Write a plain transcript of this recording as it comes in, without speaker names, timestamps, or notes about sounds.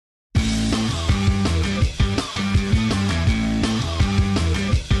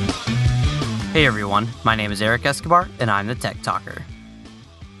Hey everyone, my name is Eric Escobar, and I'm the Tech Talker.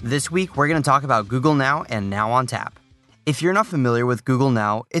 This week, we're going to talk about Google Now and Now on Tap. If you're not familiar with Google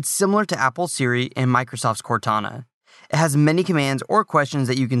Now, it's similar to Apple's Siri and Microsoft's Cortana. It has many commands or questions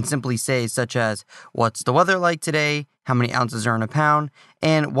that you can simply say, such as, what's the weather like today, how many ounces are in a pound,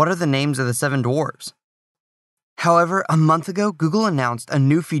 and what are the names of the 7 dwarves? However, a month ago, Google announced a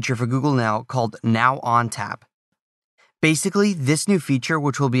new feature for Google Now called Now on Tap. Basically, this new feature,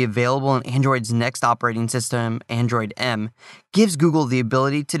 which will be available on Android's next operating system, Android M, gives Google the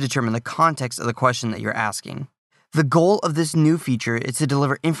ability to determine the context of the question that you're asking. The goal of this new feature is to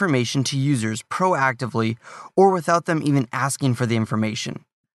deliver information to users proactively or without them even asking for the information.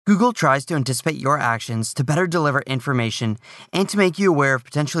 Google tries to anticipate your actions to better deliver information and to make you aware of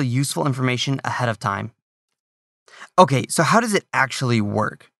potentially useful information ahead of time. Okay, so how does it actually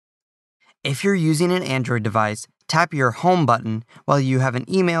work? If you're using an Android device, tap your Home button while you have an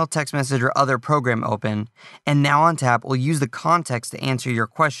email, text message, or other program open, and Now on Tap will use the context to answer your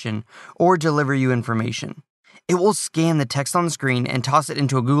question or deliver you information. It will scan the text on the screen and toss it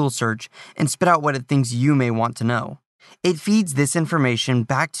into a Google search and spit out what it thinks you may want to know. It feeds this information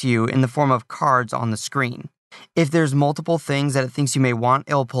back to you in the form of cards on the screen. If there's multiple things that it thinks you may want,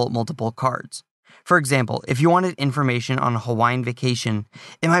 it will pull up multiple cards. For example, if you wanted information on a Hawaiian vacation,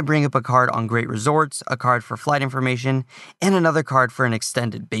 it might bring up a card on great resorts, a card for flight information, and another card for an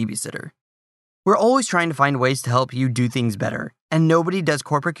extended babysitter. We're always trying to find ways to help you do things better, and nobody does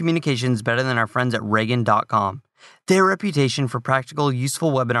corporate communications better than our friends at Reagan.com. Their reputation for practical,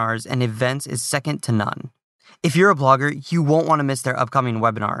 useful webinars and events is second to none. If you're a blogger, you won't want to miss their upcoming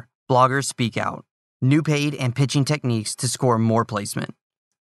webinar, Bloggers Speak Out: New Paid and Pitching Techniques to Score More Placement.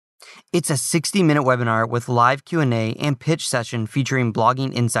 It's a 60-minute webinar with live Q&A and pitch session featuring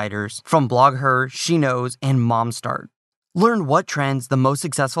blogging insiders from BlogHer, She Knows, and MomStart. Learn what trends the most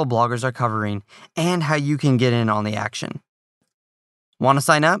successful bloggers are covering and how you can get in on the action. Want to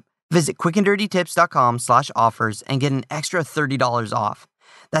sign up? Visit quickanddirtytips.com/offers and get an extra $30 off.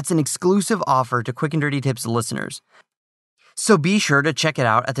 That's an exclusive offer to Quick and Dirty Tips listeners. So be sure to check it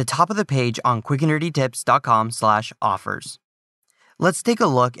out at the top of the page on quickanddirtytips.com/offers. Let's take a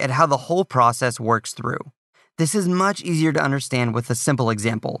look at how the whole process works through. This is much easier to understand with a simple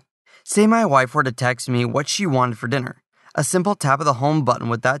example. Say my wife were to text me what she wanted for dinner. A simple tap of the Home button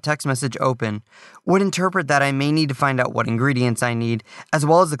with that text message open would interpret that I may need to find out what ingredients I need, as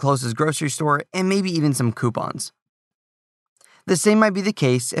well as the closest grocery store and maybe even some coupons. The same might be the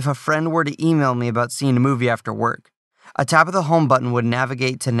case if a friend were to email me about seeing a movie after work. A tap of the Home button would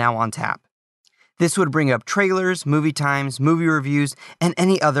navigate to Now on Tap. This would bring up trailers, movie times, movie reviews, and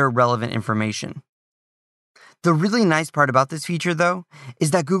any other relevant information. The really nice part about this feature, though,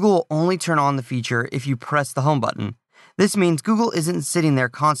 is that Google will only turn on the feature if you press the Home button. This means Google isn't sitting there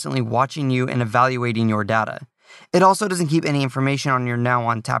constantly watching you and evaluating your data. It also doesn't keep any information on your Now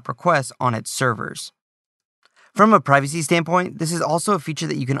on Tap requests on its servers. From a privacy standpoint, this is also a feature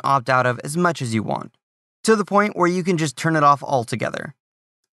that you can opt out of as much as you want, to the point where you can just turn it off altogether.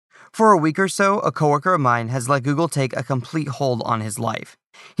 For a week or so, a coworker of mine has let Google take a complete hold on his life.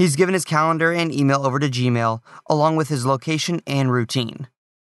 He's given his calendar and email over to Gmail, along with his location and routine.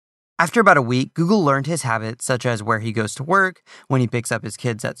 After about a week, Google learned his habits, such as where he goes to work, when he picks up his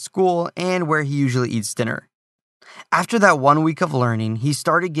kids at school, and where he usually eats dinner. After that 1 week of learning, he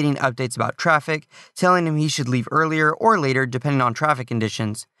started getting updates about traffic, telling him he should leave earlier or later depending on traffic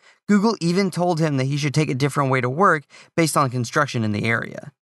conditions. Google even told him that he should take a different way to work based on construction in the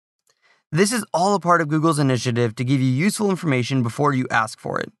area. This is all a part of Google's initiative to give you useful information before you ask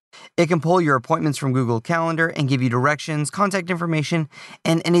for it. It can pull your appointments from Google Calendar and give you directions, contact information,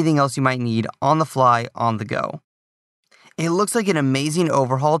 and anything else you might need on the fly, on the go. It looks like an amazing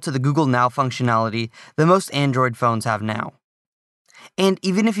overhaul to the Google Now functionality that most Android phones have now. And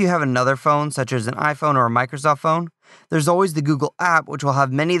even if you have another phone, such as an iPhone or a Microsoft phone, there's always the Google app, which will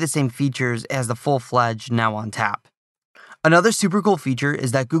have many of the same features as the full-fledged Now on Tap. Another super cool feature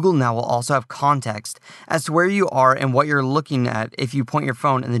is that Google Now will also have context as to where you are and what you're looking at if you point your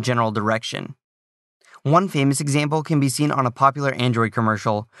phone in the general direction. One famous example can be seen on a popular Android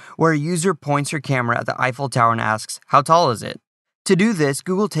commercial where a user points her camera at the Eiffel Tower and asks, "How tall is it?" To do this,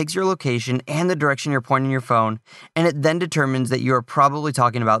 Google takes your location and the direction you're pointing your phone, and it then determines that you are probably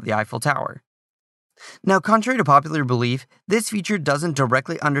talking about the Eiffel Tower. Now, contrary to popular belief, this feature doesn't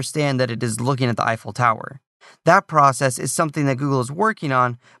directly understand that it is looking at the Eiffel Tower. That process is something that Google is working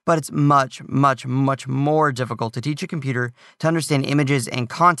on, but it's much more difficult to teach a computer to understand images and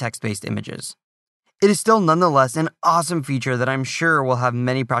context-based images. It is still nonetheless an awesome feature that I'm sure will have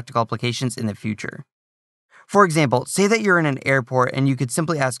many practical applications in the future. For example, say that you're in an airport and you could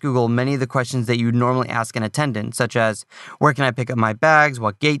simply ask Google many of the questions that you'd normally ask an attendant, such as, where can I pick up my bags,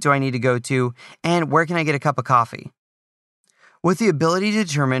 what gate do I need to go to, and where can I get a cup of coffee? With the ability to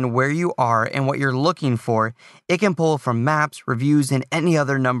determine where you are and what you're looking for, it can pull from maps, reviews, and any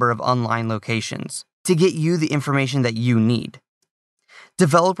other number of online locations to get you the information that you need.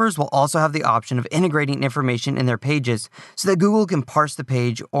 Developers will also have the option of integrating information in their pages so that Google can parse the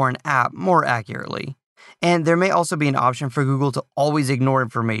page or an app more accurately. And there may also be an option for Google to always ignore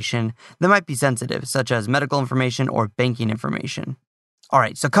information that might be sensitive, such as medical information or banking information.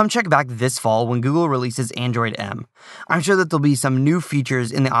 Alright, so come check back this fall when Google releases Android M. I'm sure that there'll be some new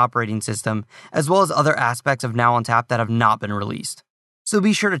features in the operating system, as well as other aspects of Now on Tap that have not been released. So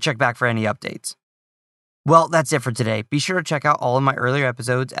be sure to check back for any updates. Well, that's it for today. Be sure to check out all of my earlier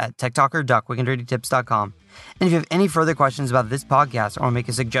episodes at techtalker.quickanddirtytips.com. And if you have any further questions about this podcast or make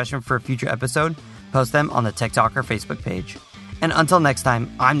a suggestion for a future episode, post them on the Tech Talker Facebook page. And until next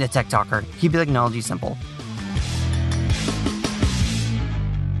time, I'm the Tech Talker. Keep your technology simple.